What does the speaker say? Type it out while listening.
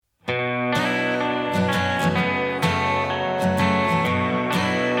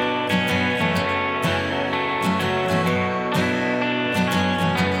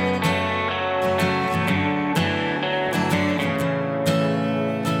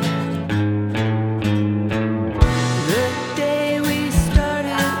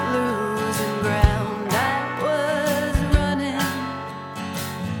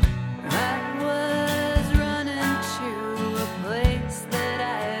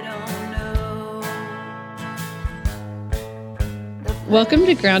Welcome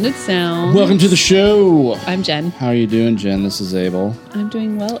to Grounded Sound. Welcome to the show. I'm Jen. How are you doing, Jen? This is Abel. I'm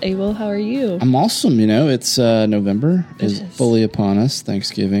doing well, Abel. How are you? I'm awesome. You know, it's November is fully upon us.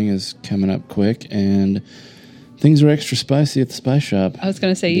 Thanksgiving is coming up quick, and things are extra spicy at the Spice Shop. I was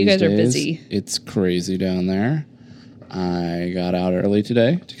going to say, you guys are busy. It's crazy down there. I got out early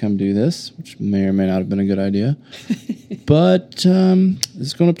today to come do this, which may or may not have been a good idea. But this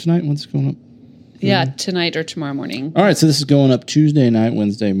is going up tonight. When's it going up? Yeah, tonight or tomorrow morning. All right, so this is going up Tuesday night,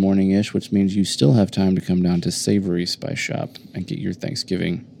 Wednesday morning-ish, which means you still have time to come down to Savory Spice Shop and get your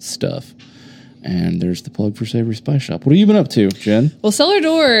Thanksgiving stuff. And there's the plug for Savory Spice Shop. What have you been up to, Jen? Well, Cellar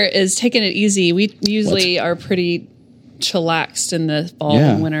Door is taking it easy. We usually are pretty chillaxed in the fall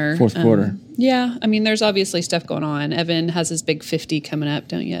and winter. Fourth quarter. Yeah, I mean, there's obviously stuff going on. Evan has his big 50 coming up,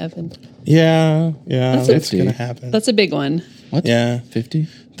 don't you, Evan? Yeah, that's going to happen. That's a big one. What? Yeah. 50?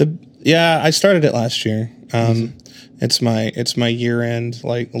 Yeah, I started it last year. It's my year end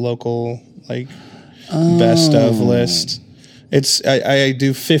local best of list. I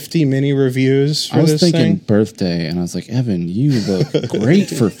do 50 mini reviews for this thing. I was thinking birthday, and I was like, Evan, you look great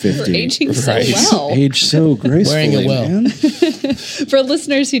for 50. You're aging so well. Age so gracefully, Wearing it well. man. For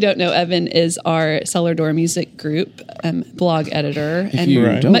listeners who don't know, Evan is our Cellar Door Music Group blog editor. If you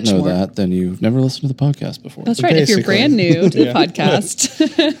don't much know more. that, then you've never listened to the podcast before. That's right. If you're brand new to the podcast,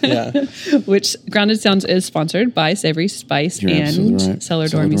 which Grounded Sounds is sponsored by Savory Spice You're absolutely right. Cellar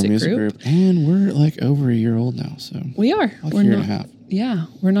Door Music Group. And we're like over a year old now, so We are. We're a year and a half. Yeah,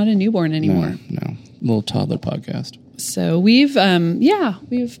 we're not a newborn anymore. No, little toddler podcast. So we've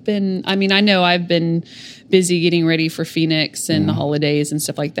been, I mean, I know I've been busy getting ready for Phoenix and the holidays and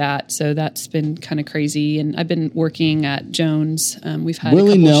stuff like that. So that's been kind of crazy. And I've been working at Jones. We've had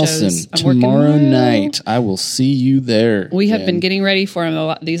Willie a couple Nelson, shows. tomorrow night. I will see you there. We have been getting ready for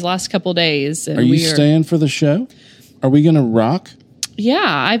him these last couple days. And Are you staying for the show? Are we going to rock? Yeah,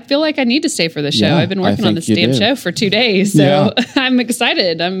 I feel like I need to stay for the show. Yeah, I've been working on this damn show for 2 days. So I'm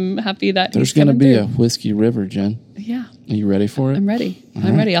excited. I'm happy that there's going to be a Whiskey River, Jen. Yeah. Are you ready for it? I'm ready.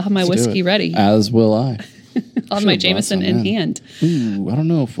 I'm ready. I'll have my whiskey ready. As will I. I'll have my Jameson in hand. Ooh, I don't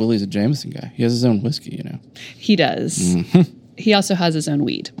know if Willie's a Jameson guy. He has his own whiskey, you know. He does. Mm-hmm. He also has his own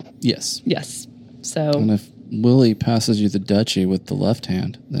weed. Yes. So. And if Willie passes you the Dutchie with the left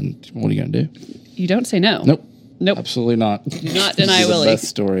hand, then what are you going to do? You don't say no. Nope. Do Absolutely not. not deny Willie. The best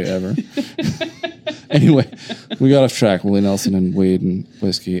story ever. Anyway, we got off track. Willie Nelson and weed and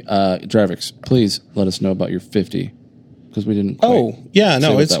whiskey. Dravix, please let us know about your 50. Because we didn't quite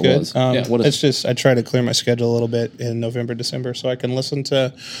it's good. What is it's just I try to clear my schedule a little bit in November, December, so I can listen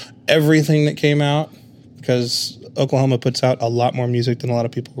to everything that came out, because Oklahoma puts out a lot more music than a lot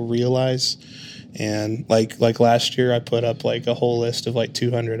of people realize. And like last year, I put up a whole list of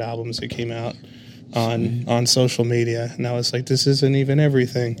 200 albums that came out on social media, and I was like, this isn't even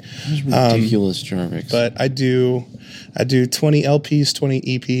everything. That's ridiculous, Jarvix. But I do 20 LPs, 20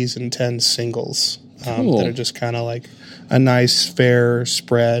 EPs, and 10 singles that are just kind of a nice fair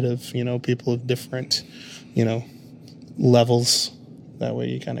spread of people of different levels. That way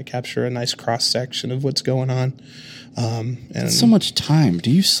you kind of capture a nice cross section of what's going on. And it's so much time.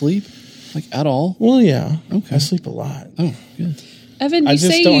 Do you sleep at all? Well, yeah. Okay. I sleep a lot. Oh, good. Evan, I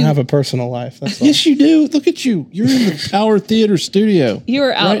just don't have a personal life. That's all. Yes, you do. Look at you. You're in the Power Theater studio. You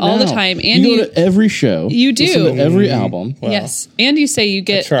are out all the time, and you go to every show. You do. Listen to every album. Well, yes, and you say you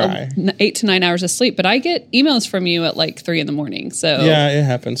get 8 to 9 hours of sleep, but I get emails from you at 3 a.m. So yeah, it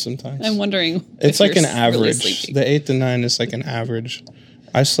happens sometimes. I'm wondering. It's if an you're average. Really the 8 to 9 is an average.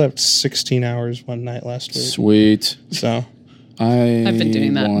 I slept 16 hours one night last week. Sweet. So I've been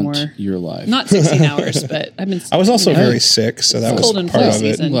doing that want more. Your life. Not 16 hours, but I've been. I was also very sick, so that was cold and part flu of it.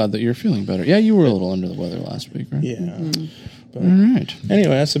 season. I'm glad that you're feeling better. Yeah, you were a little under the weather last week, right? Yeah. Mm-hmm. But all right.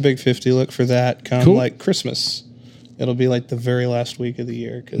 Anyway, that's a big 50 look for that. Come cool. Christmas. It'll be the very last week of the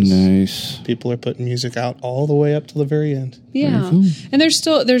year, because nice. People are putting music out all the way up to the very end. Yeah, cool. And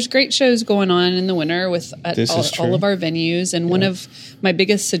there's great shows going on in the winter with all of our venues. And one of my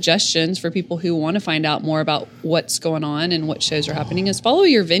biggest suggestions for people who want to find out more about what's going on and what shows are happening is follow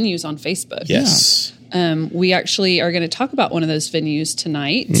your venues on Facebook. Yes. We actually are going to talk about one of those venues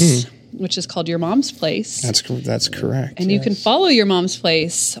tonight, which is called Your Mom's Place. That's correct. And you can follow Your Mom's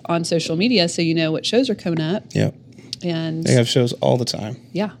Place on social media so you know what shows are coming up. Yep. And they have shows all the time.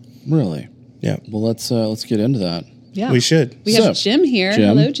 Yeah. Really? Yeah. Well, let's get into that. Yeah. We should. We have Jim here.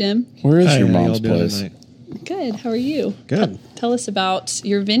 Jim. Hello, Jim. Where is Hi, your how mom's y'all doing place? tonight? Good. How are you? Good. Tell us about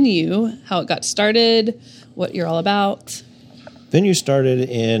your venue, how it got started, what you're all about. Venue started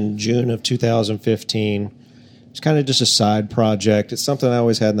in June of 2015. It's kind of just a side project. It's something I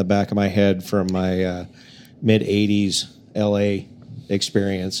always had in the back of my head from my mid-'80s LA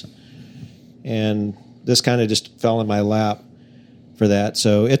experience. And this kind of just fell in my lap for that.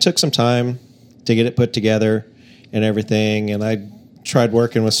 So it took some time to get it put together and everything. And I tried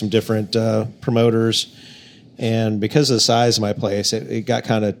working with some different promoters. And because of the size of my place, it got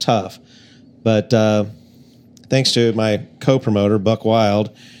kind of tough. But thanks to my co-promoter, Buck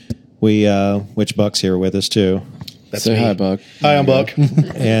Wild, which Buck's here with us too. That's Say me. Hi, Buck. Hi, I'm Buck.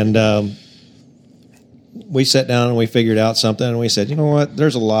 And we sat down and we figured out something. And we said, you know what?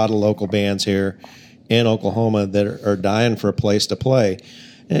 There's a lot of local bands here in Oklahoma that are dying for a place to play.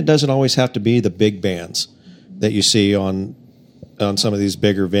 And it doesn't always have to be the big bands that you see on some of these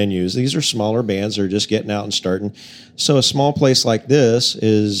bigger venues. These are smaller bands that are just getting out and starting. So a small place like this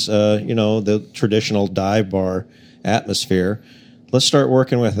is, the traditional dive bar atmosphere. Let's start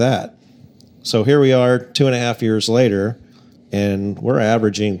working with that. So here we are 2.5 years later, and we're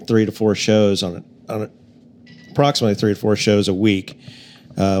averaging 3 to 4 shows on approximately 3 to 4 shows a week,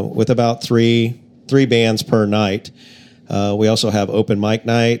 with about three bands per night. We also have open mic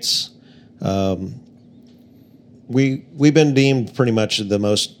nights. We've been deemed pretty much the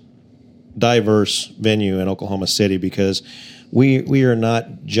most diverse venue in Oklahoma City because we are not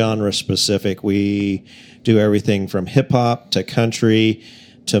genre specific. We do everything from hip hop to country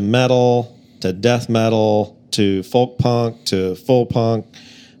to metal to death metal to folk punk to full punk,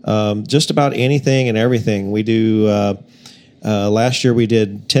 just about anything and everything. We do. Last year we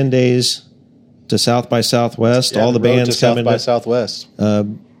did 10 days to South by Southwest. Yeah, all the bands coming to South by Southwest.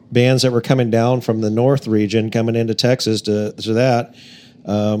 Bands that were coming down from the North region, coming into Texas to that,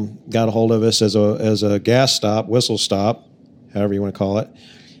 got a hold of us as a gas stop, whistle stop, however you want to call it,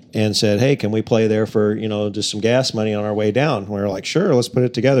 and said, "Hey, can we play there for just some gas money on our way down?" We were like, "Sure, let's put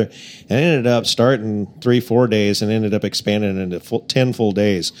it together." And it ended up starting 3-4 days and ended up expanding into 10 full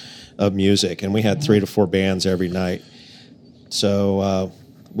days of music, and we had 3 to 4 bands every night. So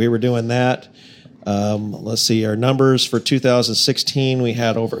we were doing that. Let's see, our numbers for 2016, we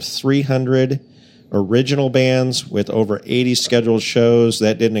had over 300 original bands with over 80 scheduled shows.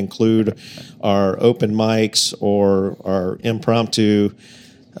 That didn't include our open mics or our impromptu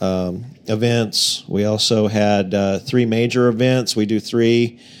events. We also had 3 major events. We do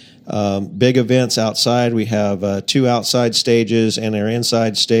 3 big events outside. We have 2 outside stages and our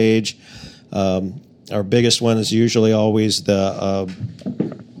inside stage. Our biggest one is usually always the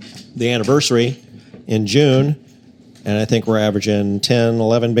anniversary in June, and I think we're averaging 10,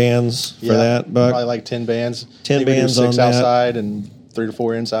 11 bands for that. Buck? Probably like 10 bands. 10 bands on 6 that. Outside and 3 to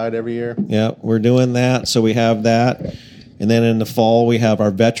 4 inside every year. Yeah, we're doing that. So we have that. And then in the fall, we have our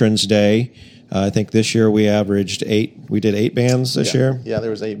Veterans Day. I think this year we averaged 8. We did 8 bands this year. Yeah,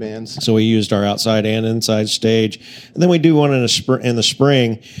 there was 8 bands. So we used our outside and inside stage. And then we do one in the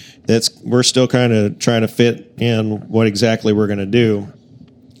spring we're still kind of trying to fit in what exactly we're going to do.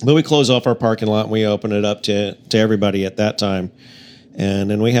 But we close off our parking lot and we open it up to everybody at that time. And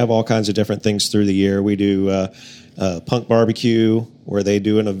then we have all kinds of different things through the year. We do Punk Barbecue, where they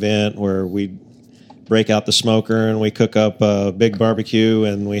do an event where we break out the smoker and we cook up a big barbecue,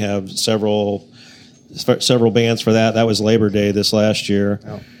 and we have several bands for that. That was Labor Day this last year.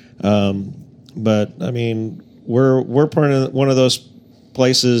 Oh. But I mean, we're part of one of those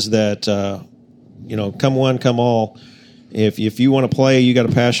places that come one, come all. If you want to play, you got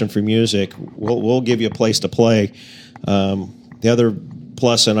a passion for music, we'll give you a place to play. The other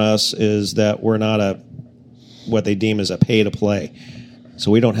plus in us is that we're not what they deem as a pay to play. So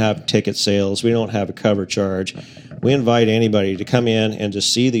we don't have ticket sales. We don't have a cover charge. We invite anybody to come in and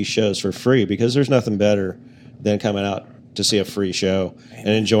just see these shows for free, because there's nothing better than coming out to see a free show and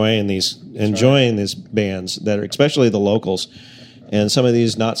enjoying these bands that are, especially the locals, and some of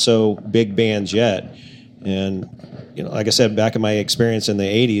these not so big bands yet. And like I said, back in my experience in the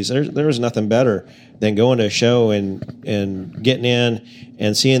 80s, there was nothing better than going to a show and getting in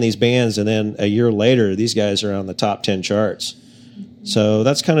and seeing these bands, and then a year later, these guys are on the top 10 charts. So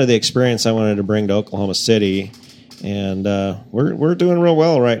that's kind of the experience I wanted to bring to Oklahoma City, and we're doing real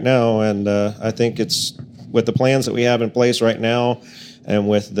well right now. And I think it's with the plans that we have in place right now, and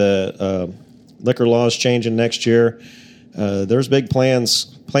with the liquor laws changing next year, there's big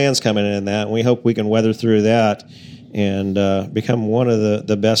plans coming in that, and we hope we can weather through that and become one of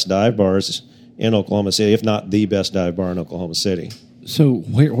the best dive bars in Oklahoma City, if not the best dive bar in Oklahoma City. So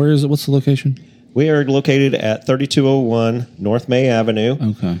where is it? What's the location? We are located at 3201 North May Avenue.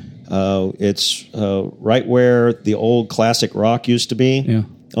 Okay. It's right where the old Classic Rock used to be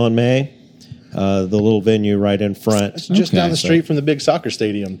on May. The little venue right in front. It's just down the street from the big soccer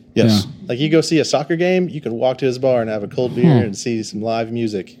stadium. Yes. Yeah. Like you go see a soccer game, you can walk to his bar and have a cold beer and see some live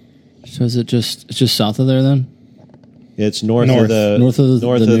music. So it's just south of there then? It's north North. of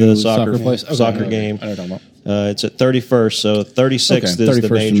the new soccer place? Okay, soccer okay. game. I know what you're talking about. It's at 31st, so 36th Okay, is the 31st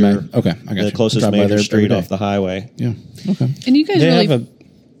and major. May. Okay, I got the you. closest Drive by major there every street day. off the highway. Yeah. Okay. And you guys They really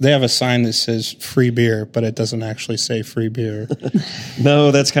have a sign that says free beer, but it doesn't actually say free beer.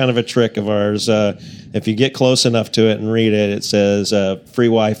 No, that's kind of a trick of ours. If you get close enough to it and read it, it says free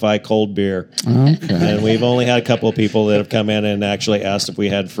Wi-Fi, cold beer. Okay. And we've only had a couple of people that have come in and actually asked if we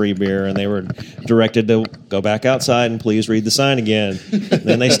had free beer, and they were directed to go back outside and please read the sign again.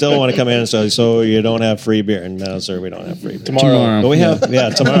 Then they still want to come in and say, "So you don't have free beer?" And no, sir, we don't have free beer Tomorrow. But we have,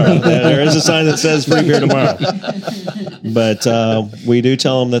 tomorrow. There is a sign that says free beer tomorrow. But we do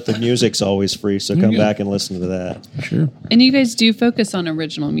tell them that the music's always free, so come Yeah. back and listen to that. Sure. and you guys do focus on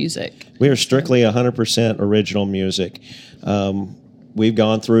original music. We are strictly 100% original music. We've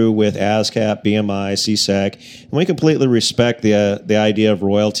gone through with ASCAP, BMI, CSAC, and we completely respect the idea of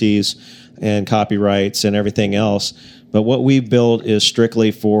royalties and copyrights and everything else. But what we build is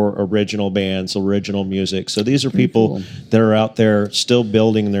strictly for original bands, original music. So these are people that are out there still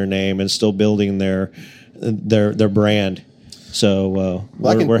building their name and still building their brand. So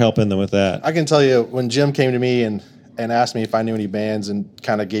we're helping them with that. I can tell you when Jim came to me and asked me if I knew any bands and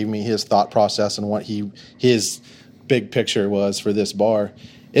kind of gave me his thought process and what his big picture was for this bar.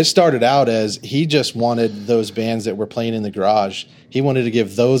 It started out as he just wanted those bands that were playing in the garage. He wanted to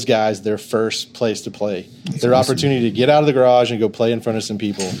give those guys their first place to play, their opportunity to get out of the garage and go play in front of some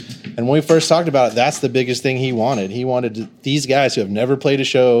people. And when we first talked about it, that's the biggest thing he wanted. He wanted these guys who have never played a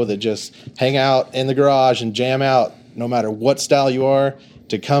show that just hang out in the garage and jam out, no matter what style you are,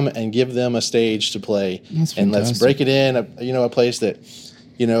 to come and give them a stage to play. That's and let's fantastic. break it in, a place that,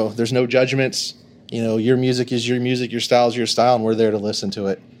 there's no judgments. Your music is your music, your style is your style, and we're there to listen to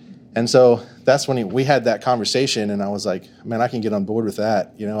it. And so that's when we had that conversation, and I was like, man, I can get on board with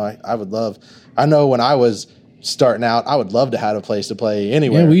that. I would love – I know when I was starting out, I would love to have a place to play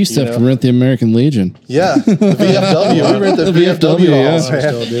anywhere. Yeah, we used to have to rent the American Legion. Yeah, the VFW. We rent the VFW halls,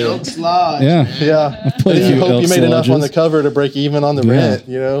 yeah. man. Elks Lodge. Yeah. Yeah. played a And you few hope you Elks made enough on lodges. the cover to break even on the rent,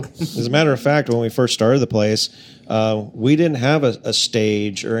 As a matter of fact, when we first started the place, we didn't have a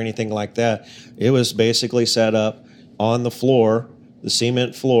stage or anything like that. It was basically set up on the floor, the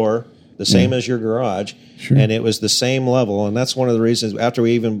cement floor, the same as your garage, Sure. and it was the same level. And that's one of the reasons after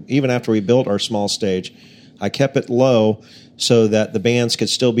we even after we built our small stage, I kept it low so that the bands could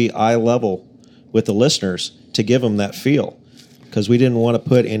still be eye level with the listeners to give them that feel, because we didn't want to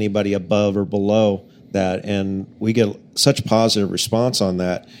put anybody above or below that. And we get such positive response on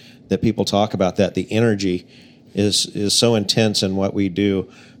that people talk about that. The energy is so intense in what we do.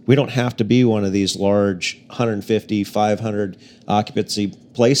 We don't have to be one of these large 150, 500 occupancy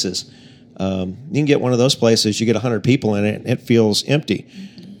places. You can get one of those places, you get 100 people in it, and it feels empty.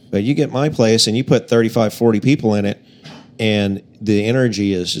 But you get my place, and you put 35, 40 people in it, and the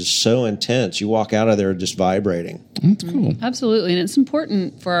energy is just so intense. You walk out of there just vibrating. That's cool. Absolutely, and it's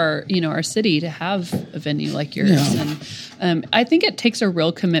important for our city to have a venue like yours. Yeah. And I think it takes a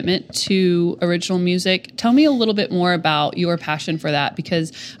real commitment to original music. Tell me a little bit more about your passion for that,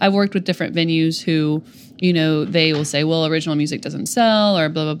 because I've worked with different venues who, they will say, well, original music doesn't sell, or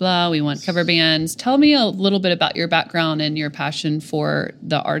blah, blah, blah. We want cover bands. Tell me a little bit about your background and your passion for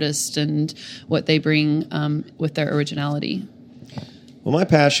the artist and what they bring with their originality. Well, my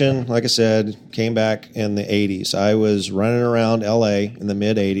passion, like I said, came back in the 80s. I was running around L.A. in the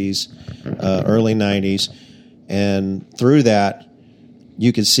mid-80s, early 90s, and through that,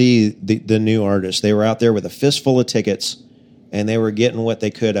 you could see the new artists. They were out there with a fistful of tickets, and they were getting what they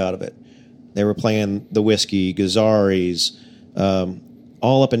could out of it. They were playing the Whiskey, Gazzaris,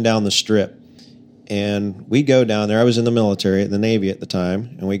 all up and down the Strip. And we'd go down there. I was in the military, the Navy at the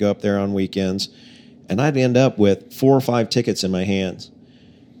time, and we go up there on weekends. And I'd end up with 4 or 5 tickets in my hands.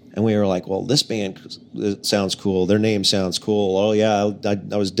 And we were like, well, this band sounds cool. Their name sounds cool. Oh, yeah,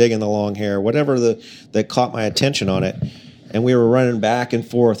 I was digging the long hair, whatever that caught my attention on it. And we were running back and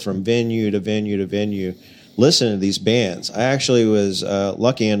forth from venue to venue to venue, listening to these bands. I actually was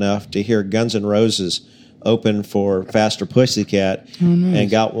lucky enough to hear Guns N' Roses open for Faster Pussycat and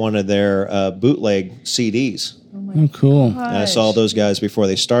got one of their bootleg CDs. Oh, cool. And I saw those guys before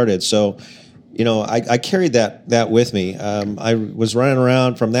they started. So, I carried that with me. I was running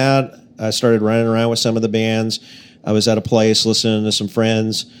around from that. I started running around with some of the bands. I was at a place listening to some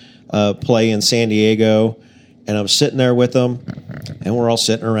friends play in San Diego, and I was sitting there with them, and we're all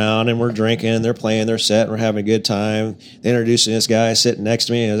sitting around, and we're drinking. They're playing their set, and we're having a good time. They introduced this guy sitting next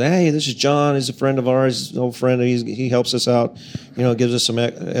to me, and I was like, hey, this is John. He's a friend of ours, an old friend. He helps us out, gives us some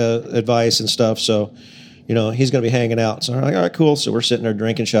advice and stuff. So, he's going to be hanging out. So I'm like, all right, cool. So we're sitting there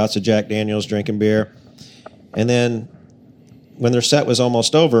drinking shots of Jack Daniels, drinking beer. And then when their set was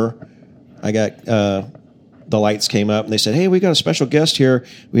almost over, I got the lights came up and they said, "Hey, we got a special guest here.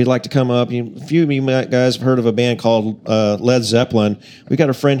 We'd like to come up. A few of you guys have heard of a band called Led Zeppelin. We got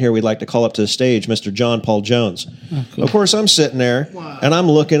a friend here we'd like to call up to the stage, Mr. John Paul Jones." Oh, cool. Of course, I'm sitting there and I'm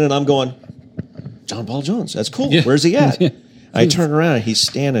looking and I'm going, "John Paul Jones, that's cool. Yeah. Where's he at?" I turn around and he's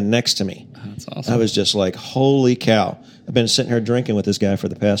standing next to me. That's awesome. I was just like, holy cow. I've been sitting here drinking with this guy for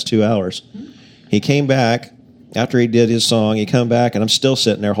the past 2 hours. He came back after he did his song. He come back and I'm still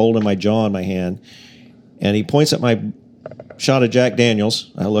sitting there holding my jaw in my hand. And he points at my shot of Jack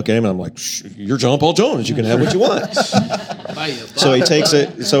Daniels. I look at him and I'm like, "You're John Paul Jones. You can have what you want." So he takes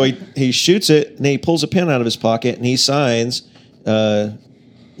it. So he shoots it and then he pulls a pen out of his pocket and he signs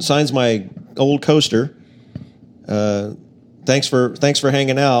my old coaster. Thanks for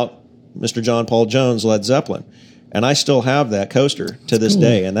hanging out, Mr. John Paul Jones, Led Zeppelin. And I still have that coaster to this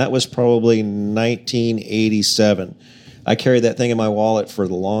day. And that was probably 1987. I carried that thing in my wallet for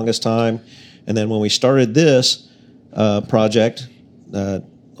the longest time. And then when we started this project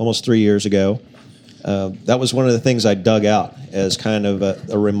almost 3 years ago, that was one of the things I dug out as kind of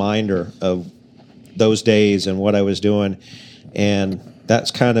a reminder of those days and what I was doing. And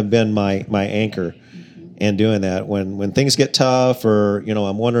that's kind of been my anchor in doing that. When things get tough or,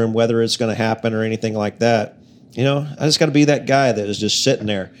 I'm wondering whether it's going to happen or anything like that, I just got to be that guy that is just sitting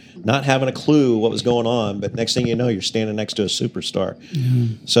there, not having a clue what was going on. But next thing you know, you're standing next to a superstar.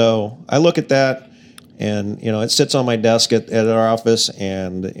 Mm-hmm. So I look at that and, it sits on my desk at our office.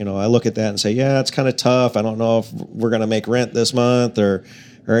 And, I look at that and say, yeah, it's kind of tough. I don't know if we're going to make rent this month or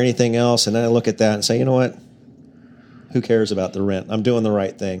anything else. And then I look at that and say, you know what? Who cares about the rent? I'm doing the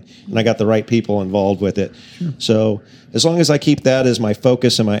right thing, and I got the right people involved with it. Sure. So as long as I keep that as my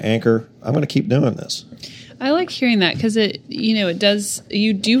focus and my anchor, I'm going to keep doing this. I like hearing that because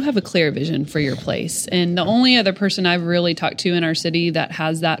you do have a clear vision for your place. And the only other person I've really talked to in our city that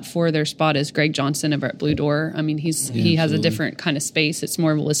has that for their spot is Greg Johnson over at Blue Door. I mean, he has a different kind of space. It's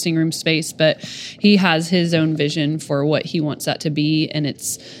more of a listing room space, but he has his own vision for what he wants that to be. And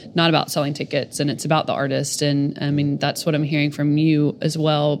it's not about selling tickets and it's about the artist. And I mean, that's what I'm hearing from you as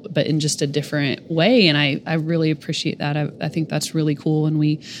well, but in just a different way. And I really appreciate that. I think that's really cool. And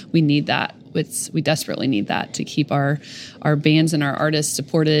we need that. We desperately need that to keep our bands and our artists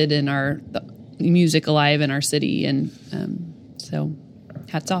supported and the music alive in our city. And so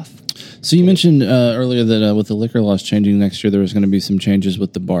hats off. So you mentioned earlier that with the liquor laws changing next year, there was going to be some changes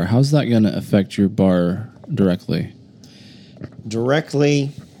with the bar. How's that going to affect your bar directly?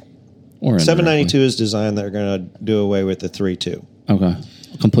 Directly, or 792 is designed that they're going to do away with the 3-2. Okay.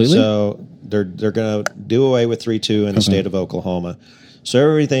 Completely? So they're going to do away with 3-2 in the state of Oklahoma. So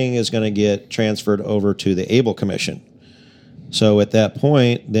everything is going to get transferred over to the Able Commission. So at that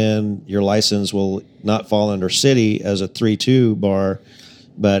point, then your license will not fall under city as a 3-2 bar,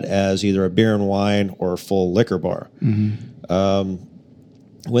 but as either a beer and wine or a full liquor bar. Mm-hmm.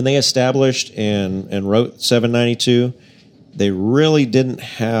 When they established and wrote 792, they really didn't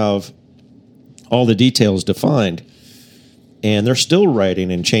have all the details defined. And they're still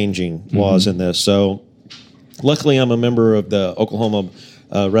writing and changing laws in this. So luckily, I'm a member of the Oklahoma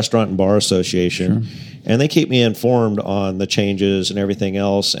Restaurant and Bar Association, and they keep me informed on the changes and everything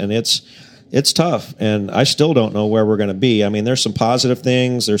else. And it's tough, and I still don't know where we're going to be. I mean, there's some positive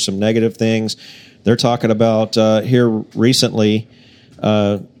things, there's some negative things. They're talking about here recently.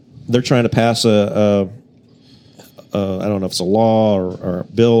 They're trying to pass I don't know if it's a law or a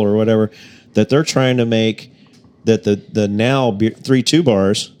bill or whatever, that they're trying to make that the now 3-2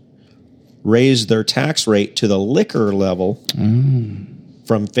 bars raise their tax rate to the liquor level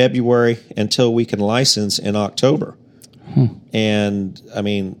from February until we can license in October. And, I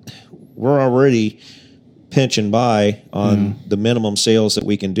mean, we're already pinching by on the minimum sales that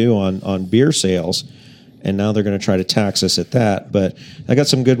we can do on beer sales, and now they're going to try to tax us at that. But I got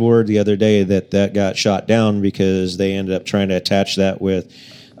some good word the other day that got shot down because they ended up trying to attach that with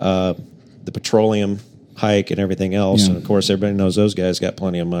the petroleum hike and everything else. And of course, everybody knows those guys got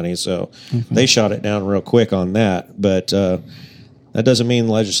plenty of money, so they shot it down real quick on that. But that doesn't mean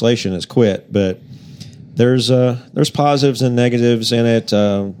legislation is quit. But there's positives and negatives in it.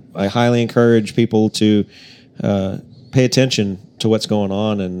 I highly encourage people to pay attention to what's going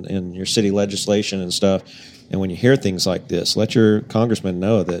on in your city legislation and stuff. And when you hear things like this, let your congressman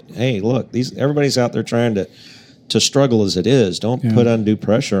know that, hey, look, everybody's out there trying to struggle as it is. Don't put undue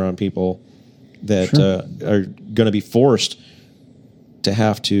pressure on people that are going to be forced to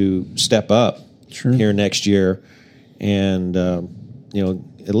have to step up here next year, and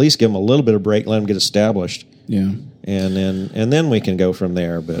at least give them a little bit of break, let them get established, and then we can go from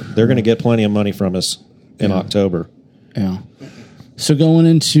there. But they're going to get plenty of money from us in October. Yeah. So going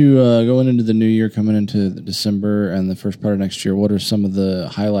into the new year, coming into December and the first part of next year, what are some of the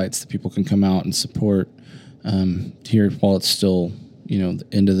highlights that people can come out and support here while it's still, the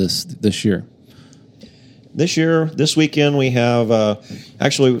end of this year? This weekend, we have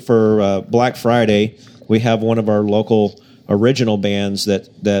actually for Black Friday, we have one of our local original bands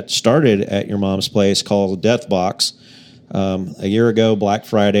that started at Your Mom's Place called Death Box. A year ago, Black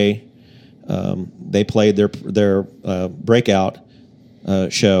Friday, they played their breakout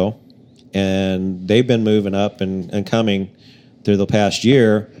show, and they've been moving up and coming through the past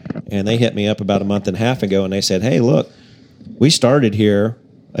year. And they hit me up about a month and a half ago, and they said, "Hey, look, we started here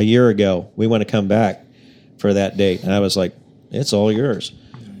a year ago. We want to come back for that date." And I was like, "It's all yours."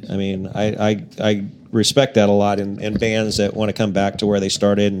 I mean, I respect that a lot in bands that want to come back to where they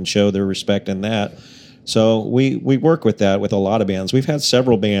started and show their respect in that. So we work with that with a lot of bands. We've had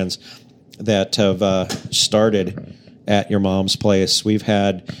several bands that have started at Your Mom's Place. We've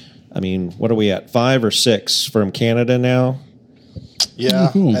had, what are we at? 5 or 6 from Canada now. Yeah,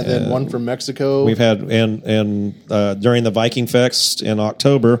 cool. And then one from Mexico. We've had and during the Viking Fest in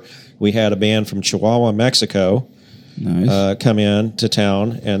October, we had a band from Chihuahua, Mexico, Nice. come in to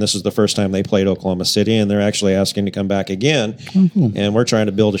town, and this is the first time they played Oklahoma City, and they're actually asking to come back again. Oh, cool. And we're trying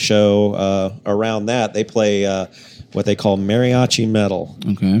to build a show around that. They play what they call mariachi metal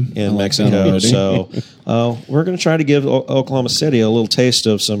Okay. I in like that Mexico. already. So we're going to try to give Oklahoma City a little taste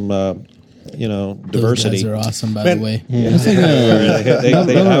of some, diversity. Those guys are awesome, by the way. I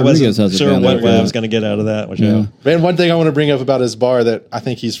Rodriguez has wasn't a sure band what like I that. was going to get out of that. Yeah. Man, one thing I want to bring up about his bar that I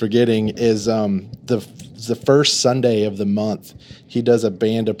think he's forgetting is the first Sunday of the month, he does a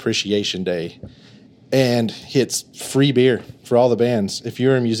band appreciation day. And it's free beer for all the bands. If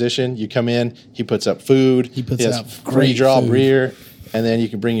you're a musician, you come in, he puts up food. He puts has out free great draw food. beer. And then you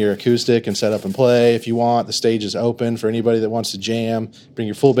can bring your acoustic and set up and play if you want. The stage is open for anybody that wants to jam. Bring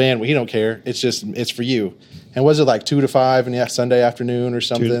your full band. We don't care. It's for you. And was it like 2 to 5 in the Sunday afternoon or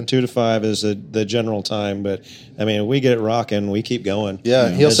something? 2 to 5 is the general time, but we get it rocking. We keep going. Yeah,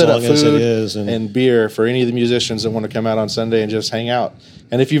 he'll as set up long as it food is, and beer for any of the musicians that want to come out on Sunday and just hang out.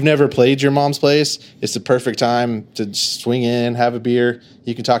 And if you've never played Your Mom's Place, it's the perfect time to swing in, have a beer.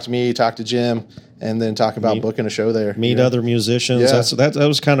 You can talk to me, talk to Jim, and then talk about booking a show there. meet other musicians. Yeah. That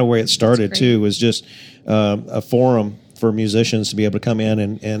was kind of where it started That's too. Was just a forum for musicians to be able to come in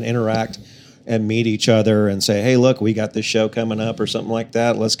and interact and meet each other and say, "Hey, look, we got this show coming up," or something like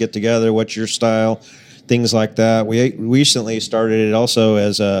that. Let's get together. What's your style? Things like that. We recently started it also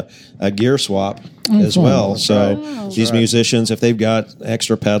as a gear swap as fun. well. That's So right. these musicians, if they've got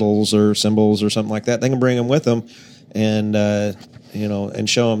extra pedals or cymbals or something like that, they can bring them with them and and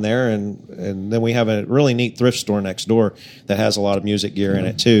show them there. And then we have a really neat thrift store next door that has a lot of music gear in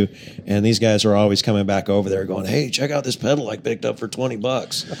it too. And these guys are always coming back over there going, "Hey, check out this pedal I picked up for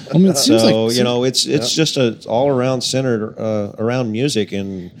 $20." It seems So like it's just a all around centered around music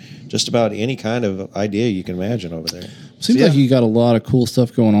and just about any kind of idea you can imagine over there. seems like you got a lot of cool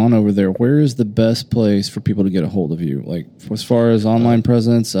stuff going on over there. Where is the best place for people to get a hold of you? Like as far as online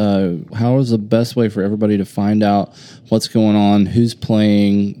presence, how is the best way for everybody to find out what's going on, who's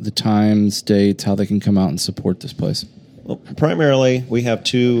playing, the times, dates, how they can come out and support this place? Well, primarily, we have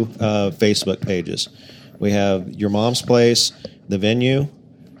 2 Facebook pages. We have Your Mom's Place, the venue,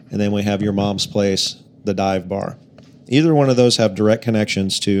 and then we have Your Mom's Place, the dive bar. Either one of those have direct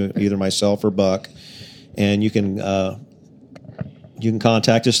connections to either myself or Buck, and you can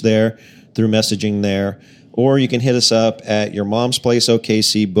contact us there through messaging there, or you can hit us up at Your Mom's Place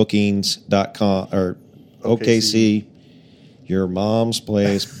OKCbookings.com or OKC Your Mom's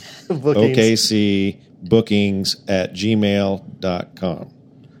Place OKC bookings at gmail.com.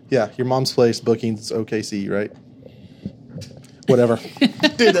 Yeah, Your Mom's Place bookings OKC, right? Whatever.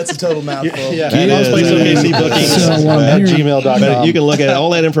 Dude, that's a total mouthful. Yeah, It Your Mom's is. Place OKC bookings So, at here- gmail.com. But you can look at it.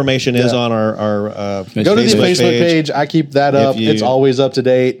 All that information is on our Go to the Facebook page. I keep that up. you- It's always up to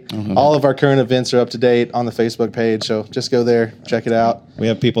date. All of our current events are up to date on the Facebook page. So just go there, check it out. We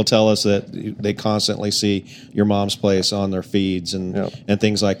have people tell us that they constantly see Your Mom's Place on their feeds and Yep. and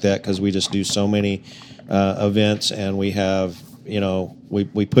things like that because we just do so many events, and we have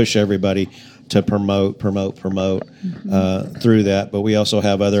we push everybody to promote through that. But we also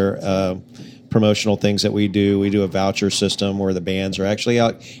have other promotional things that we do. We do a voucher system where the bands are actually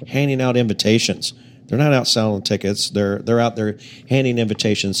out handing out invitations. They're not out selling tickets. They're out there handing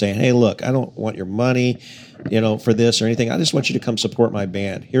invitations saying, "Hey, look, I don't want your money, for this or anything. I just want you to come support my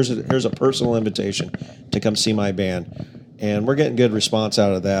band. Here's a personal invitation to come see my band." And we're getting good response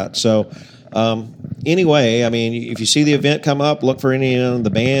out of that. So Anyway, I mean, if you see the event come up, look for any of the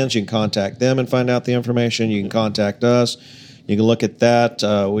bands. You can contact them and find out the information. You can contact us. You can look at that.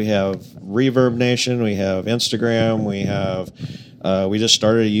 We have Reverb Nation. We have Instagram. We have. We just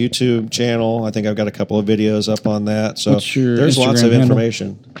started a YouTube channel. I think I've got a couple of videos up on that. So there's lots of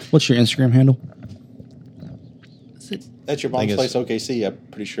information. What's your Instagram handle? That's your Mom's Place OKC, I'm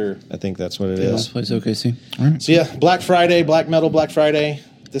pretty sure. I think that's what it Mom's is. Place OKC. All right. So yeah, Black Friday, Black Metal Black Friday,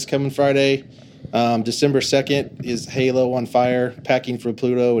 this coming Friday. December 2nd is Halo on Fire, Packing for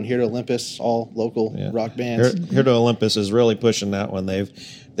Pluto, and Here to Olympus, all local rock bands. Here to Olympus is really pushing that one.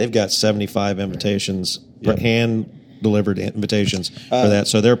 They've got 75 invitations, hand delivered invitations for that.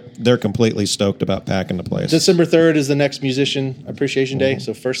 So they're completely stoked about packing the place. December 3rd is the next Musician Appreciation Day,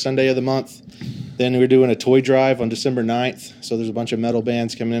 so first Sunday of the month. Then we're doing a toy drive on December 9th, so there's a bunch of metal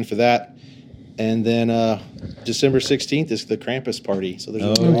bands coming in for that. And then December 16th is the Krampus party. So there's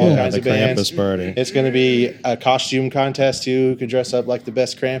all kinds of bands. Krampus party. It's going to be a costume contest too. You can dress up like the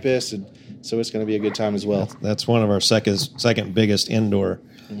best Krampus, and so it's going to be a good time as well. That's one of our second biggest indoor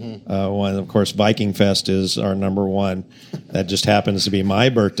one. Of course, Viking Fest is our number one. That just happens to be my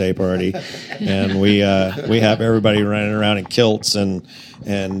birthday party, and we have everybody running around in kilts and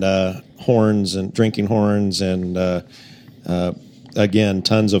horns and drinking horns and. Again,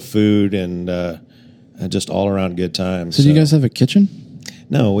 tons of food and just all around good times. So do you guys have a kitchen?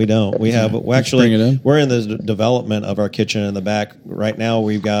 No, we don't. We have we're in the development of our kitchen in the back right now.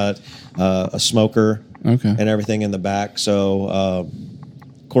 We've got a smoker and everything in the back. So, of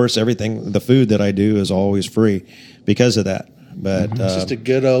course, the food that I do is always free because of that. But it's just a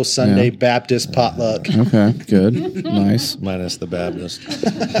good old Sunday Baptist potluck. Okay, good, nice. Minus the Baptist.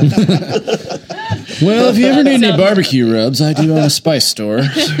 Well, if you ever need any barbecue rubs, I do own a spice store.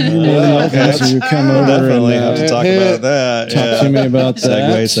 So you come over Definitely and have to talk about that. Talk to me about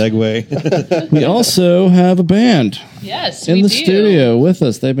that. Segue. We also have a band. Yes, in the studio with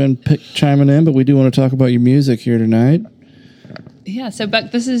us. They've been chiming in, but we do want to talk about your music here tonight. Yeah, so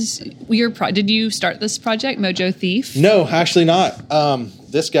Buck, this is your did you start this project, Mojo Thief? No, actually not.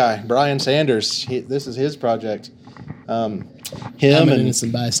 This guy, Brian Sanders, this is his project. I'm an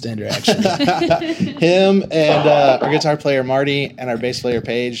innocent bystander, actually. Him and our guitar player Marty and our bass player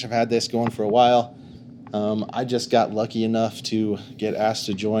Paige have had this going for a while. I just got lucky enough to get asked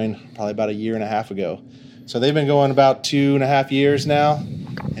to join probably about a year and a half ago. So they've been going about 2.5 years now,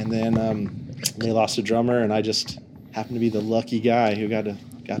 and then they lost a drummer, and I just happened to be the lucky guy who got to.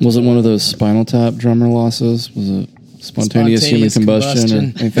 Was it one of those Spinal Tap drummer losses? Was it spontaneous human combustion or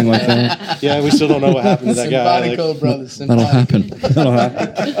anything like that? Yeah, we still don't know what happened to that guy. That'll happen. That'll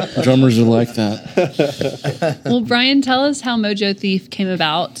happen. Drummers are like that. Well, Brian, tell us how Mojo Thief came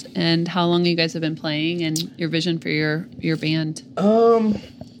about and how long you guys have been playing and your vision for your band.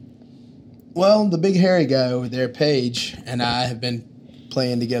 Well, the big hairy guy over there, Paige, and I have been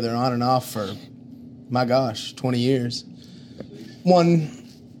playing together on and off for, my gosh, 20 years.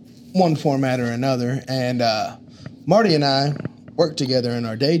 One format or another. And Marty and I worked together in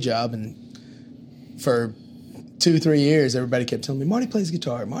our day job, and for 2-3 years, everybody kept telling me, Marty plays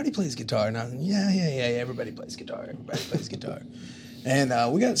guitar. And I was like, yeah, everybody plays guitar.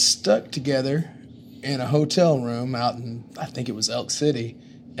 And we got stuck together in a hotel room out in, I think it was Elk City,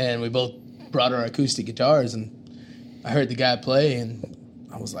 and we both brought our acoustic guitars, and I heard the guy play, and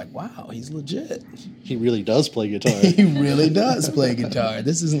I was like, wow, he's legit. He really does play guitar. He really does play guitar.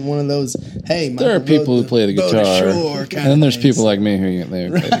 This isn't one of those, hey, there are people who play the guitar, and then there's people like me who play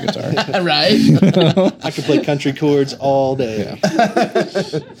the guitar. Right? I can play country chords all day. Yeah.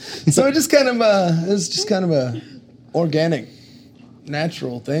 So it was just kind of a organic,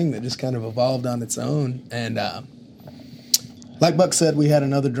 natural thing that just kind of evolved on its own. And like Buck said, we had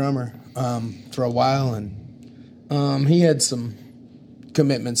another drummer for a while, and he had some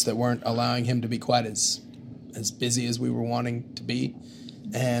commitments that weren't allowing him to be quite as busy as we were wanting to be.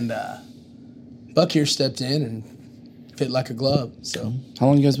 And Buck here stepped in and fit like a glove. So how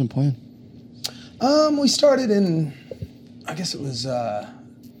long you guys been playing? We started in, I guess it was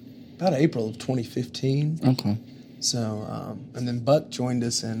about April of 2015. Okay. So, and then Buck joined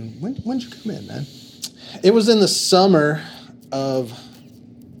us, and when'd you come in, man? It was in the summer of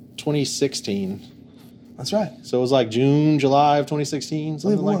 2016. That's right. So it was like June, July of 2016,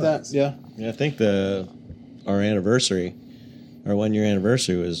 something like that. Yeah. I think our anniversary, our 1-year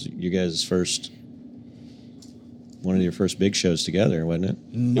anniversary, was you guys' one of your first big shows together, wasn't it?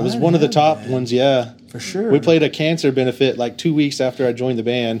 It was one of the top ones, yeah. For sure. We played a cancer benefit like 2 weeks after I joined the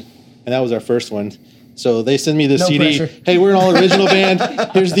band, and that was our first one. So they send me the No CD. pressure. Hey, we're an all original band.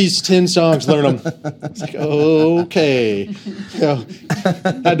 Here's these 10 songs. Learn them. It's like, okay.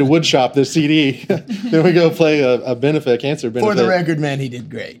 I had to wood shop this CD. Then we go play a cancer benefit. For the record, man, he did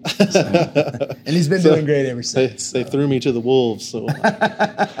great. And he's been doing great ever They since. threw me to the wolves. So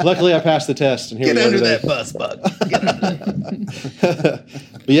luckily, I passed the test. And here Get we are under today. that bus, Buck. Get under that.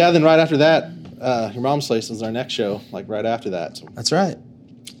 But yeah, then right after that, Your Mom's Place was our next show. Like right after that. So That's right.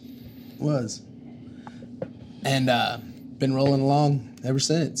 Was. And been rolling along ever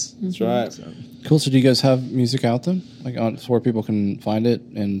since. that's right. Cool. So do you guys have music out then? Like on so where people can find it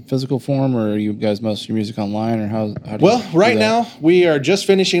in physical form, or are you guys most of your music online, or how do Well, you do right that? now we are just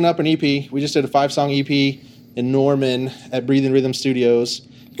finishing up an EP. We just did a 5-song EP in Norman at Breathing Rhythm Studios.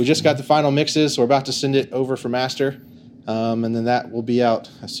 We just got the final mixes, so we're about to send it over for master, and then that will be out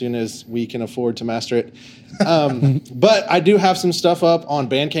as soon as we can afford to master it. But I do have some stuff up on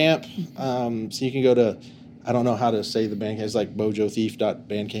Bandcamp, so you can go to. I don't know how to say the Bandcamp. It's like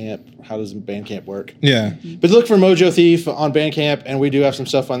mojothief.bandcamp. How does Bandcamp work? Yeah. But look for Mojo Thief on Bandcamp, and we do have some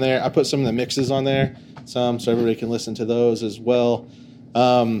stuff on there. I put some of the mixes on there, so everybody can listen to those as well.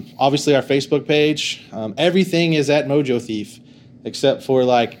 Obviously, our Facebook page. Everything is at Mojo Thief, except for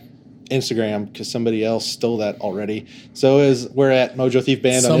like Instagram, because somebody else stole that already. So we're at Mojo Thief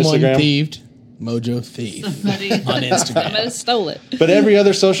Band on Someone Instagram. thieved Mojo Thief on Instagram. Somebody stole it. But every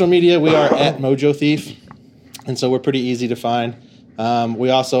other social media, we are at Mojo Thief, and so we're pretty easy to find.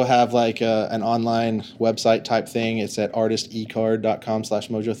 We also have like an online website type thing. It's at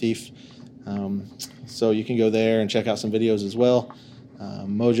artistecard.com/Mojo Thief. So you can go there and check out some videos as well.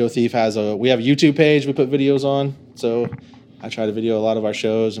 Mojo Thief we have a YouTube page we put videos on. So I try to video a lot of our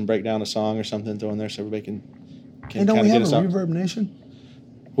shows and break down a song or something, throw in there so everybody can And don't kinda we get have us a out. Reverb Nation?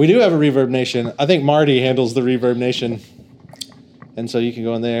 We do have a Reverb Nation. I think Marty handles the Reverb Nation. And so you can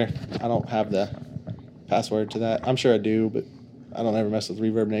go in there. I don't have the password to that. I'm sure I do, but I don't ever mess with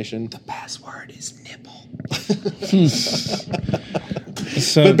Reverb Nation. The password is nipple.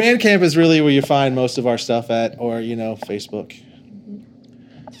 So But Bandcamp is really where you find most of our stuff at, or, Facebook.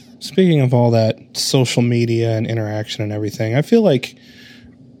 speaking of all that social media and interaction and everything, I feel like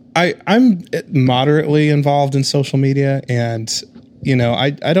I'm moderately involved in social media, and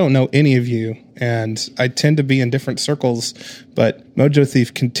I don't know any of you, and I tend to be in different circles, but Mojo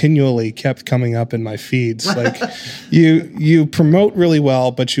Thief continually kept coming up in my feeds. Like you promote really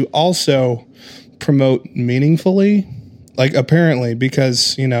well, but you also promote meaningfully. Like apparently,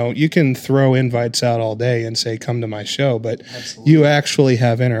 because you can throw invites out all day and say come to my show, but you actually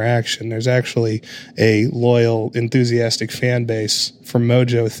have interaction. There's actually a loyal, enthusiastic fan base for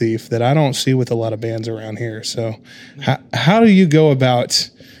Mojo Thief that I don't see with a lot of bands around here. So, how do you go about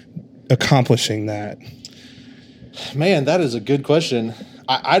accomplishing that? Man, that is a good question.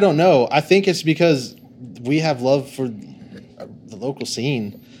 I don't know. I think it's because we have love for the local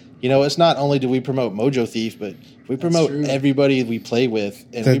scene. It's not only do we promote Mojo Thief, but we promote true. everybody we play with,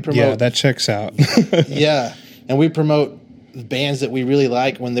 and we promote Yeah, that checks out. yeah, and we promote bands that we really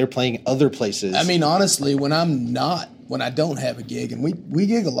like when they're playing other places. I mean, honestly, when I don't have a gig, and we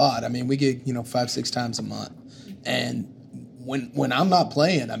gig a lot. I mean, we gig 5-6 times a month, and when I'm not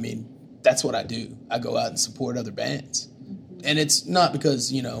playing, I mean, that's what I do. I go out and support other bands, and it's not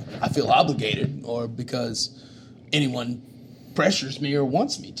because I feel obligated or because anyone pressures me or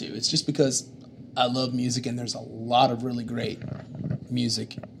wants me to. It's just because I love music, and there's a lot of really great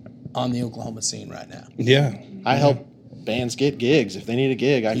music on the Oklahoma scene right now. Yeah. I help bands get gigs if they need a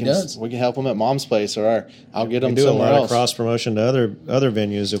gig. does. We can help them at Mom's Place, or I'll get them We do a somewhere lot else. of cross promotion to other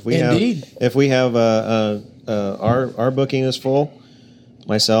venues. If we Indeed. have our booking is full,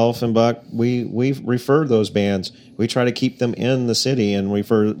 myself and Buck, we refer those bands. We try to keep them in the city and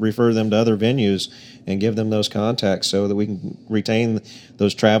refer them to other venues and give them those contacts so that we can retain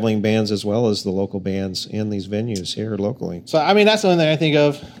those traveling bands as well as the local bands in these venues here locally. So I mean, that's the only thing I think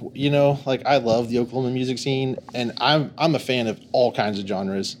of. Like I love the Oklahoma music scene, and I'm a fan of all kinds of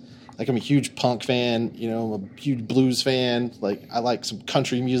genres. Like I'm a huge punk fan. I'm a huge blues fan. Like I like some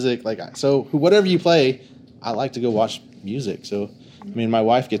country music. So whatever you play, I like to go watch music. So I mean, my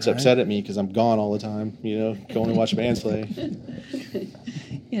wife gets upset at me because I'm gone all the time. Going to watch bands play.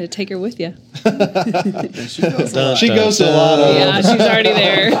 You got to take her with you. She goes to a lot of. Yeah, she's already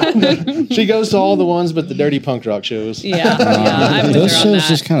there. She goes to all the ones, but the dirty punk rock shows. Yeah, I'm with Those her on shows that.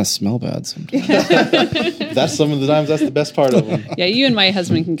 just kind of smell bad sometimes. That's some of the times. That's the best part of them. Yeah, you and my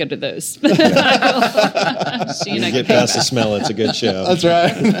husband can go to those. She and I Get can past the smell, it's a good show. That's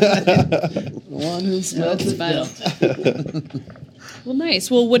right. One who smells That's fun. Well, nice.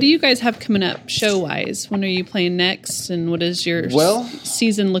 Well, what do you guys have coming up show-wise? When are you playing next, and what does your Well,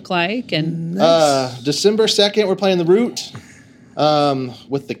 season look like? And December 2nd, we're playing the Root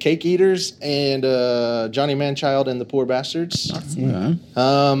with the Cake Eaters and Johnny Manchild and the Poor Bastards. Yeah.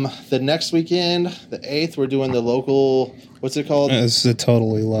 The next weekend, the 8th, we're doing the local, what's it called? This is a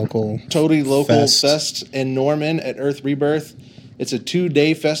totally local Fest in Norman at Earth Rebirth. It's a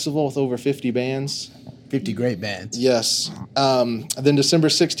 2-day festival with over 50 bands. 50 great bands. Yes. Then December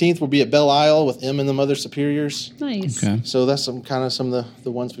 16th, we'll be at Belle Isle with M and the Mother Superiors. nice. Okay. So that's some of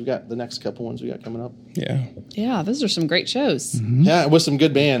the ones we've got, the next couple ones we got coming up. Yeah. Yeah, those are some great shows. Yeah, with some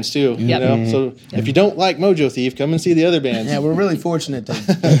good bands too. You Yep. know? So if you don't like Mojo Thief, come and see the other bands. Yeah, we're really fortunate to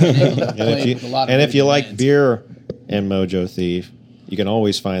be able to play with a lot of And if good you like bands. beer and Mojo Thief, you can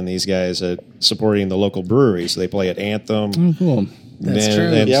always find these guys at supporting the local breweries. They play at Anthem. Oh, cool. That's true.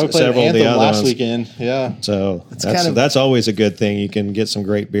 And Yeah, we played at several of the Anthem other last ones. weekend. Yeah. So kind of- that's always a good thing. You can get some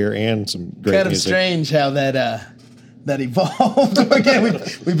great beer and some great Kind of music. strange how that evolved. Again,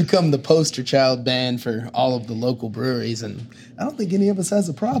 we become the poster child band for all of the local breweries, and I don't think any of us has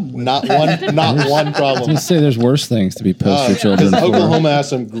a problem with Not that. one problem. Let's say there's worse things to be poster children Because for. Oklahoma has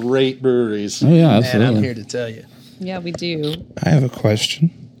some great breweries. Oh yeah, Man, absolutely. I'm here to tell you. Yeah, we do. I have a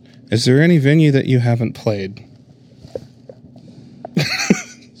question. Is there any venue that you haven't played?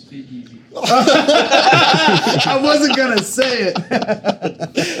 I wasn't gonna say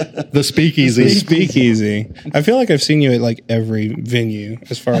it. The Speakeasy. Speakeasy. I feel like I've seen you at like every venue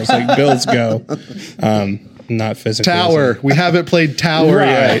as far as like builds go. Not physically. Tower. We haven't played Tower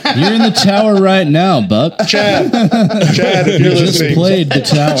yet. You're in the tower right now, Buck. Chad, if you're You just listening. played the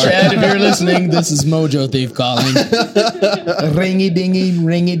tower. Chad, if you're listening, this is Mojo Thief calling. Ringy dingy,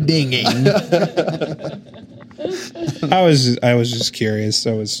 ringy dingy. I was just curious.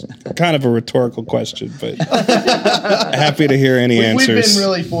 That was kind of a rhetorical question, but happy to hear any We've answers. been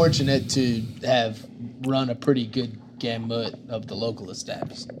really fortunate to have run a pretty good gamut of the local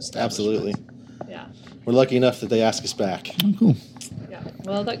establishments. Absolutely. Yeah. We're lucky enough that they ask us back. Oh, cool. Yeah.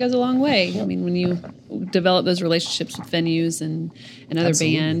 Well, that goes a long way. I mean, when you develop those relationships with venues and other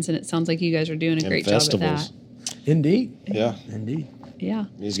Absolutely. bands, and it sounds like you guys are doing a And great festivals. job at that. Indeed. Yeah. Indeed. Yeah.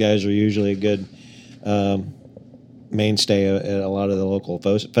 These guys are usually a good mainstay at a lot of the local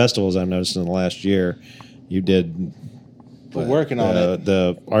festivals I've noticed in the last year. You did We're working on it.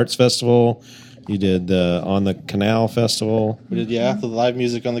 the Arts Festival. You did the On the Canal Festival. We did, the live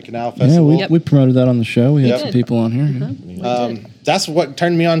music on the Canal Yeah, Festival. we promoted that on the show. We had Yep. some people on here. That's what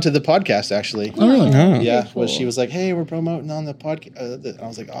turned me on to the podcast, actually. Oh, really? Oh. Yeah, cool. she was like, "Hey, we're promoting on the podcast." I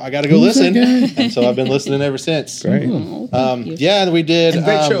was like, "Oh, I got to go Who's that listen," guy? and so I've been listening ever since. Great. Oh, thank you. Yeah, and we did And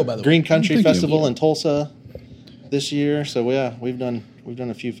great show, by the way. Green Country Thank you. Festival in Tulsa this year. So yeah, we've done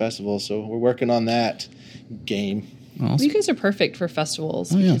a few festivals. So we're working on that game. Well, Awesome. you guys are perfect for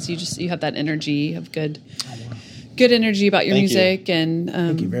festivals yeah. because you have that energy, you have good energy about your Thank you. music.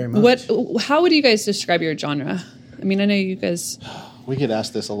 And you very much. How would you guys describe your genre? I mean, I know you guys. We get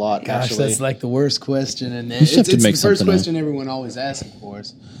asked this a lot. Gosh, actually, that's like the worst question, and just have it's to make the first something up. question everyone always asks, of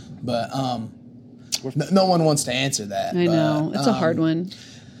course. But no one wants to answer that. I know but, it's a hard one.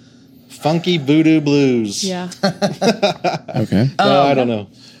 funky voodoo blues. Yeah. Okay. No, I don't know.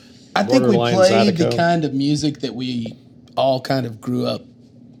 I think we Borderline play the Zydeco. kind of music that we all kind of grew up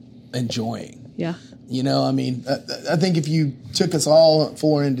enjoying. Yeah. You know, I mean, I think if you took us all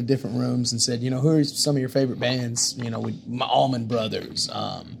four into different rooms and said, you know, who are some of your favorite bands? You know, my Allman Brothers,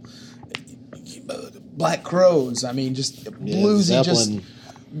 Black Crowes. I mean, just bluesy, Zeppelin.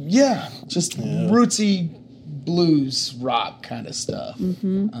 just rootsy blues rock kind of stuff.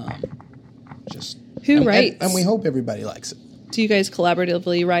 Who writes? And we hope everybody likes it. Do you guys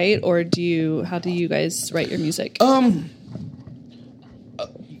collaboratively write, or how do you guys write your music?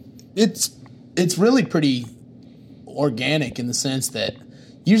 It's really pretty organic in the sense that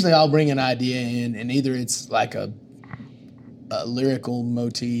usually I'll bring an idea in, and either it's like a lyrical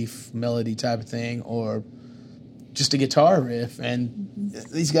motif, melody type of thing, or just a guitar riff. And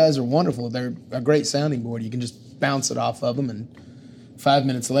these guys are wonderful. They're a great sounding board. You can just bounce it off of them, and 5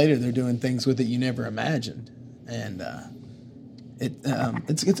 minutes later, they're doing things with it you never imagined. And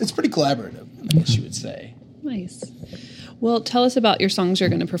it's pretty collaborative, I guess you would say. Nice. Well, tell us about your songs you're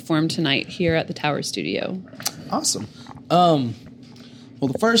going to perform tonight here at the Tower Studio. Awesome. Well,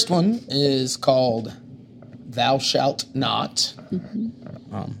 the first one is called "Thou Shalt Not."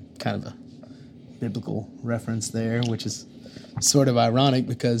 Kind of a biblical reference there, which is sort of ironic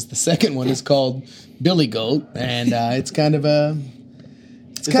because the second one is called "Billy Goat," and it's kind of a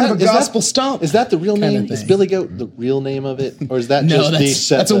gospel stomp. Is that the real kind of name? Is thing. Billy Goat the real name of it, or is that No, just the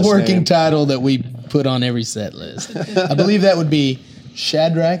set that's a list working name? title that we put on every set list. I believe that would be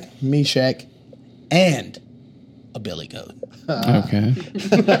Shadrach, Meshach, and a billy goat. Okay.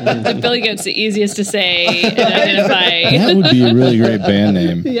 The Billy Goat's the easiest to say and identify. That would be a really great band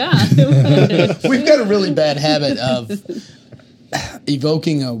name. Yeah. It would. We've got a really bad habit of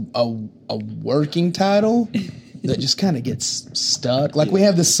evoking a working title that just kind of gets stuck. Like we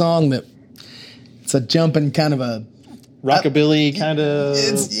have this song that it's a jumping kind of a Rockabilly kind of.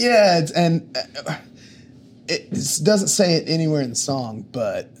 It doesn't say it anywhere in the song,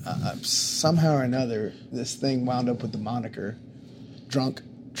 but somehow or another, this thing wound up with the moniker Drunk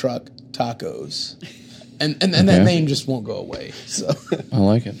Truck Tacos. And that name just won't go away. So I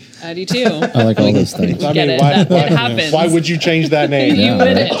like it. I do too. I like all those things. I Get mean, it. It happens. why would you change that name? You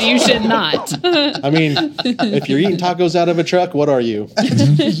wouldn't. You should not. I mean, if you're eating tacos out of a truck, what are you?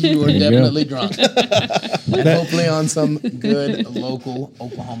 you are you definitely drunk. And hopefully on some good local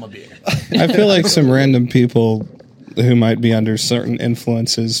Oklahoma beer. I feel like some random people who might be under certain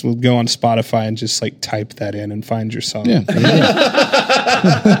influences will go on Spotify and just like type that in and find your song. Yeah.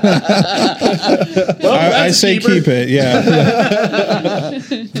 I say keep it. Yeah.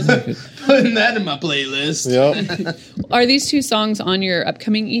 Putting that in my playlist. Yep. Are these two songs on your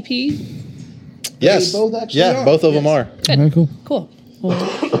upcoming EP? Yes. They both actually Yeah, are. both of them are. Okay, cool. Cool. We'll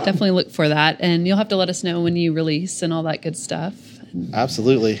definitely look for that. And you'll have to let us know when you release and all that good stuff.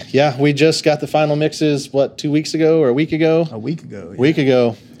 Absolutely. Yeah, we just got the final mixes, 2 weeks ago or a week ago? A week ago. Week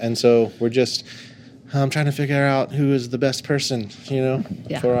ago. And so we're just trying to figure out who is the best person, Yeah.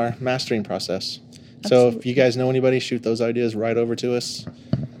 for our mastering process. So if you guys know anybody, shoot those ideas right over to us.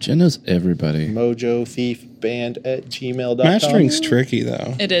 Jen knows everybody. mojothiefband@gmail.com. Mastering's tricky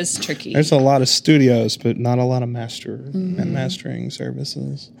though. It is tricky. There's a lot of studios, but not a lot of and mastering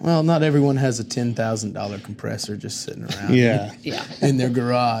services. Well, not everyone has a $10,000 compressor just sitting around Yeah. Yeah. in their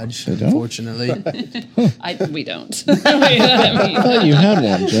garage, don't? unfortunately. We don't. I thought you had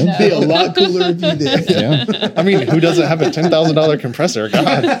one, Jen. It'd be a lot cooler if you did. Yeah. I mean, who doesn't have a $10,000 compressor?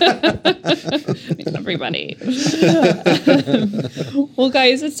 God. Everybody. Well,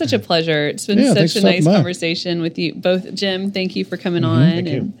 guys, it's such a pleasure. It's been Yeah, thanks such a for nice stopping by. conversation with you both. Jim, thank you for coming on.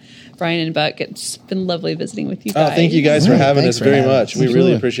 And Brian and Buck, it's been lovely visiting with you guys. Thank you guys for Yeah, having thanks us for very having much. us. We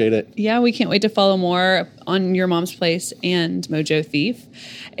really Absolutely. appreciate it. Yeah, we can't wait to follow more on Your Mom's Place and Mojo Thief.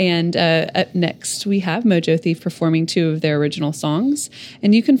 And up next, we have Mojo Thief performing 2 of their original songs.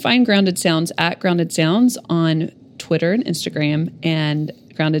 And you can find Grounded Sounds at Grounded Sounds on Twitter and Instagram, and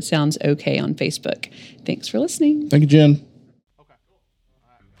Grounded Sounds OK on Facebook. Thanks for listening. Thank you, Jen.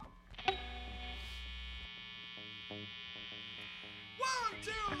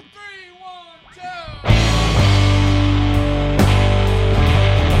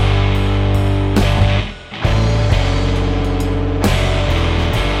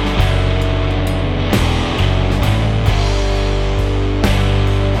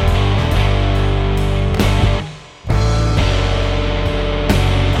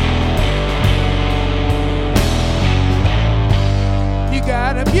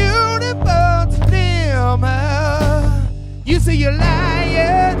 Got a beautiful dilemma. You say you're lying,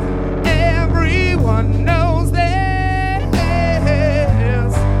 everyone knows this.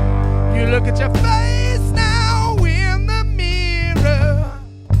 You look at your face now in the mirror,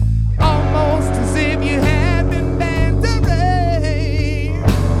 almost as if you had been bantering.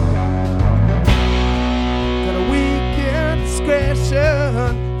 Got a weekend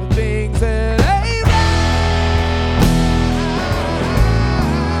discretion for things that ain't right.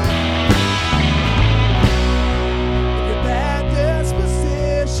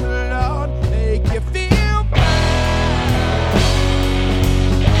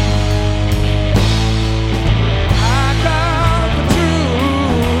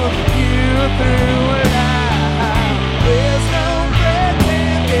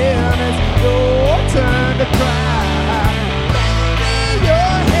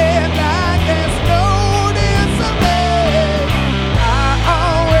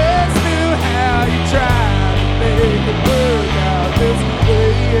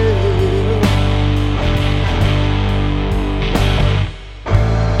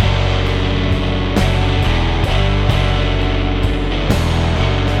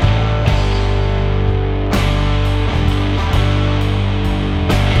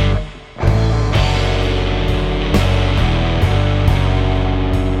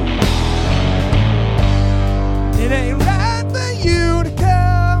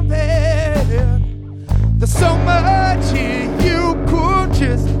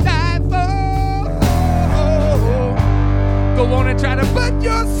 Try to put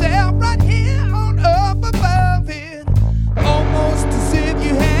yourself right here on up above it, almost as if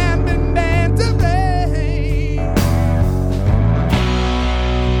you have been bantering.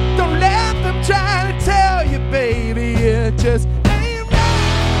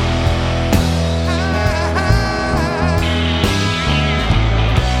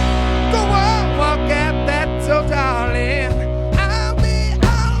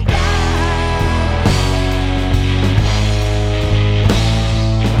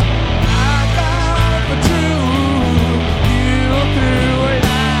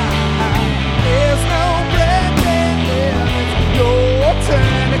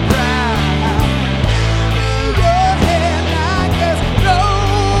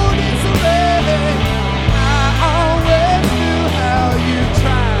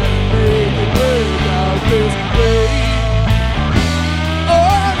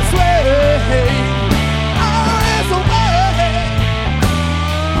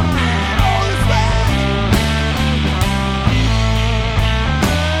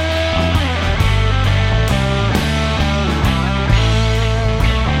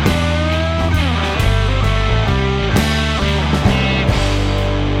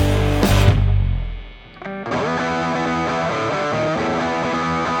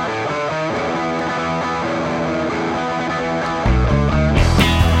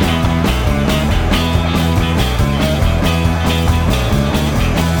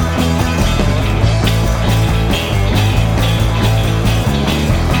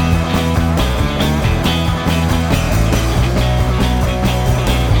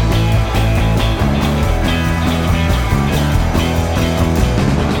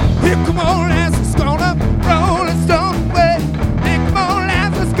 Here, come on,